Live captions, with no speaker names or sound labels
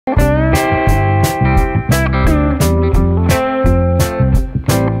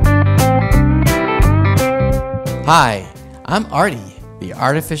Hi, I'm Artie, the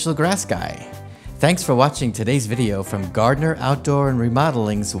artificial grass guy. Thanks for watching today's video from Gardner Outdoor and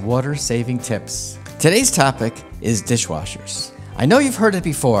Remodeling's water saving tips. Today's topic is dishwashers. I know you've heard it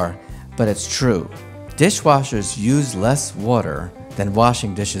before, but it's true. Dishwashers use less water than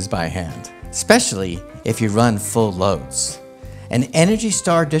washing dishes by hand, especially if you run full loads. An Energy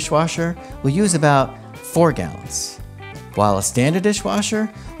Star dishwasher will use about 4 gallons, while a standard dishwasher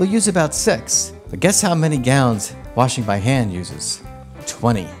will use about 6. But guess how many gallons washing by hand uses?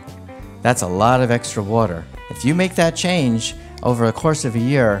 20. That's a lot of extra water. If you make that change over the course of a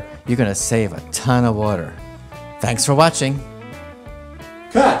year, you're going to save a ton of water. Thanks for watching.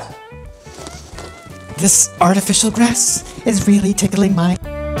 Cut! This artificial grass is really tickling my...